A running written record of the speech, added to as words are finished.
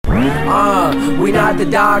We not the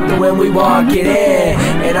doctor when we walk it in.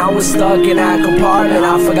 And I was stuck in that compartment,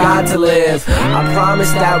 I forgot to live. I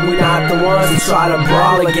promise that we not the ones to try to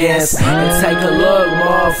brawl against. And take a look,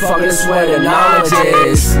 motherfucker, that's where the knowledge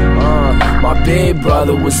is. My big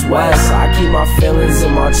brother was West. I keep my feelings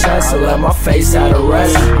in my chest and let my face at a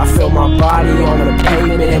rest. I feel my body on the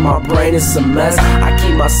pavement and my brain is a mess. I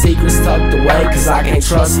keep my secrets tucked away cause I can't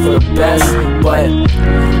trust for the best. But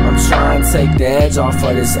I'm trying to take the edge off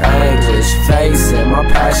of this anguish. Facing my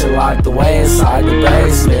passion locked away inside the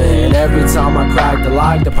basement. And every time I crack the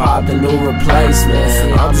lock, to pop the new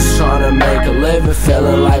replacement. I'm just trying to make a living,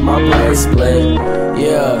 feeling like my brain split.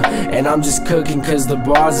 Yeah, and I'm just cooking cause the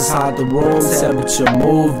bars is hot, the room temperature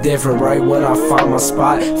move different right when I find my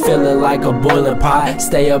spot. Feeling like a boiling pot,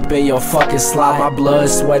 stay up in your fucking slot. My blood,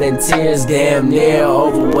 sweat and tears damn near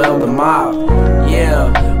overwhelm the mop.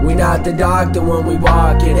 Yeah, we not the doctor when we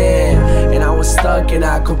walk it in. And I was stuck in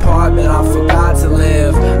that compartment, I forgot to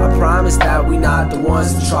live. I promise that we not the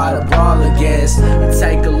ones to try to brawl against. And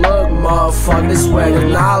take a look, motherfucker, this where the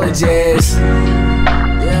knowledge is.